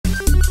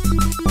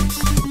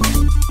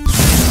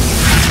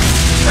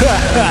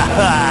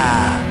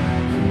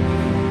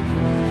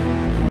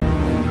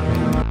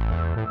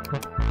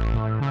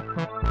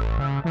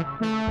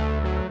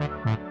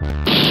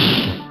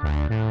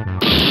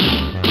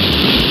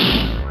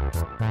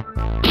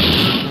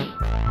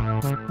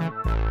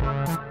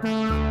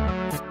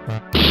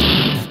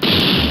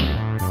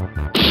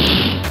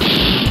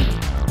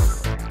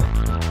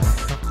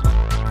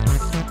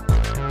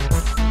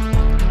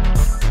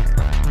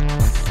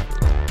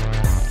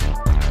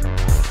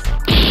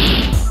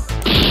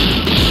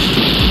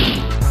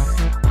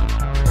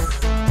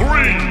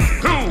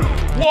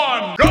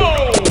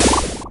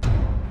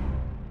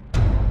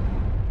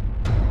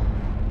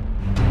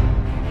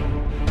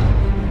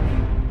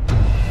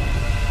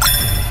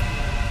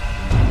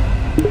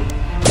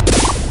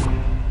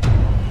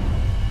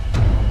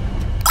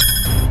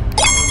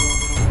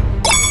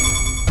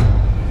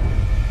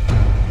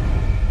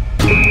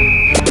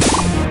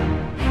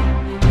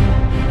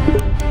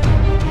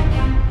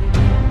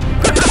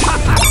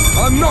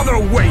Another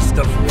waste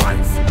of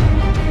life!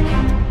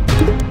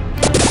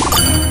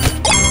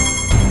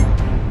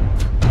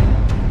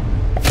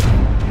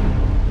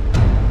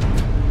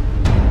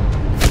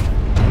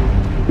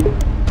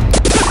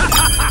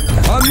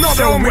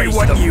 Show me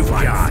what you've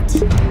got!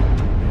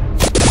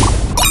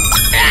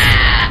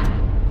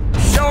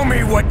 Show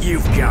me what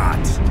you've got!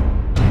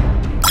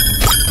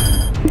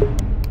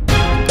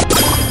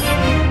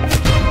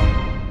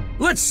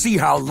 Let's see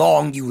how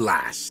long you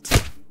last.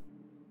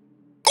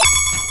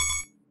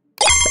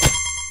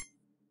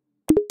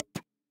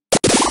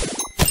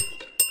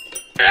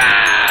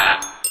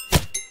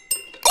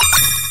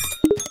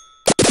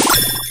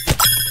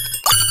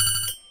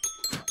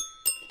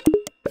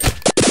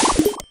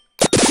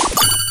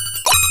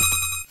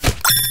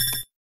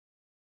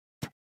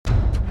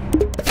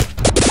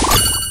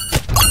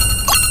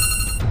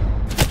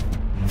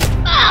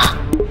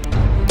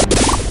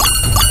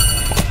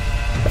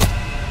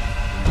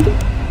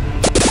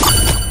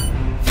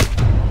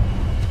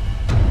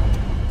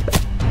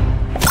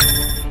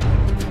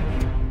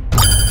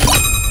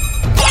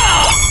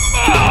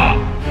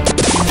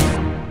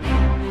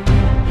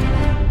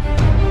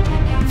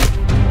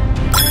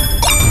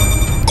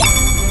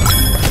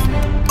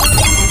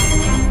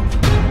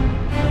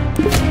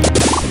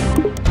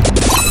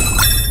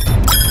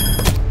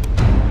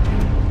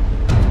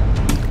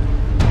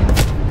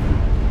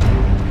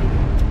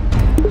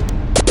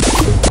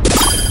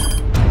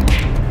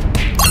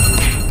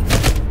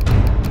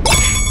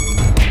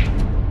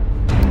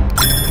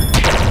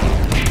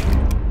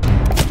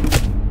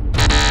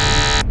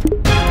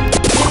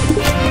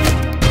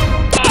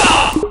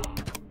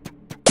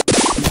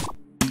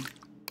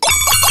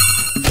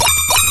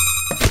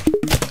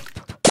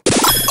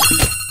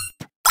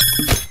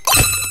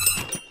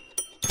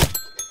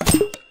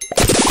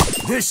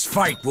 This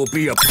fight will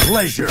be a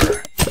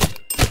pleasure.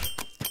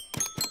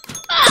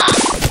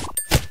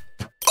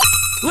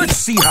 Let's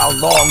see how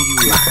long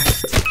you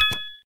last.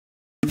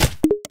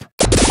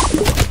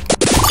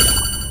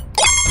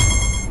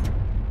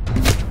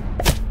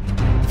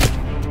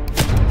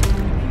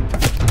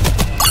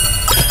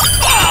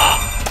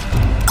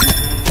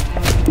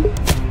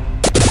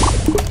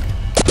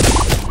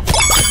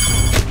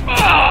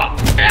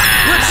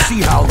 Let's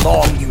see how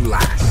long you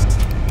last.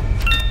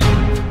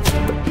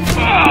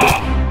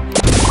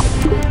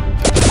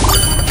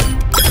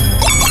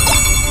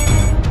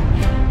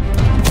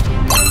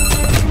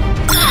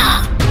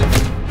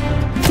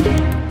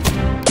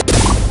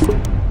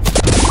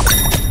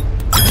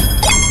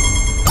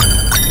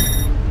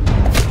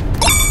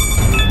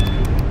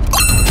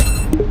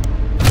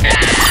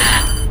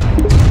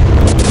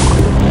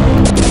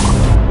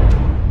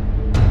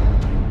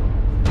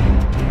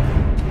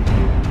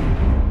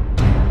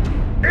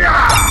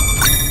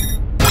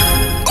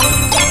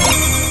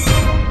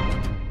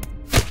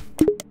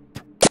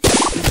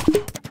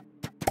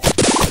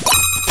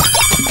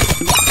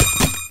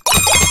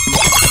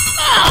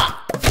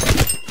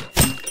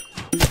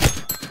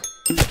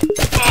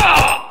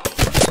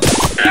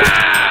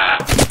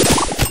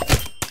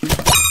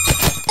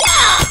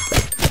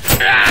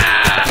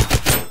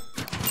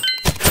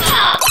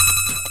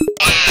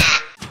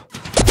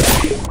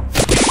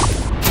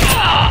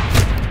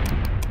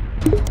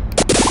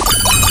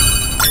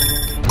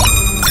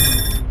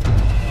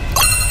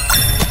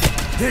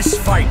 This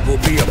fight will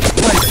be a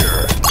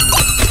pleasure.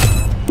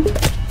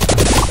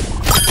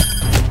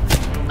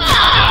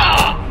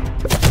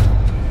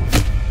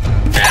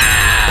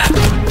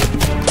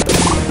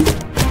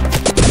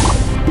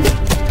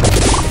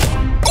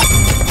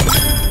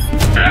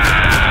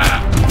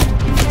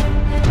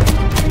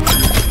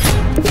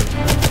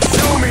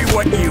 Show me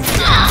what you've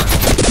got.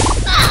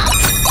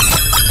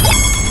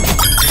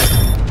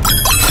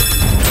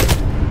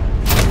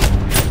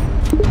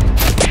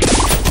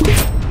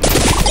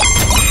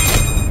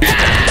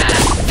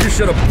 You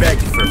should have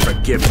begged for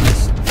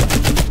forgiveness.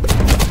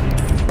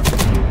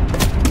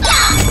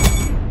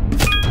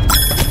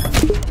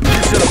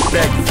 You should have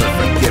begged for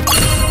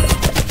forgiveness.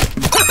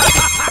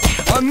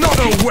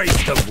 Another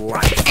waste of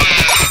life.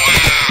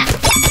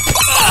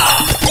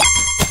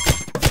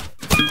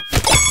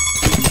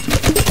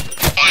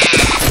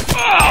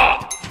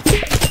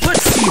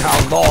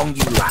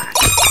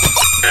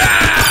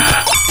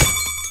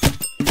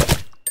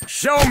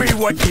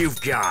 what you've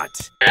got.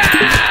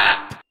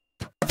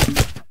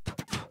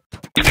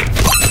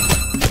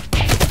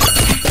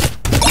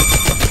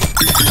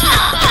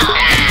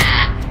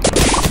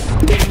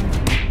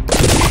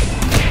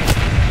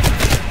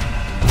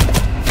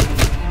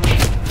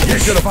 You're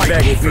gonna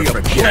beg for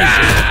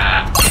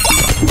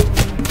pleasure.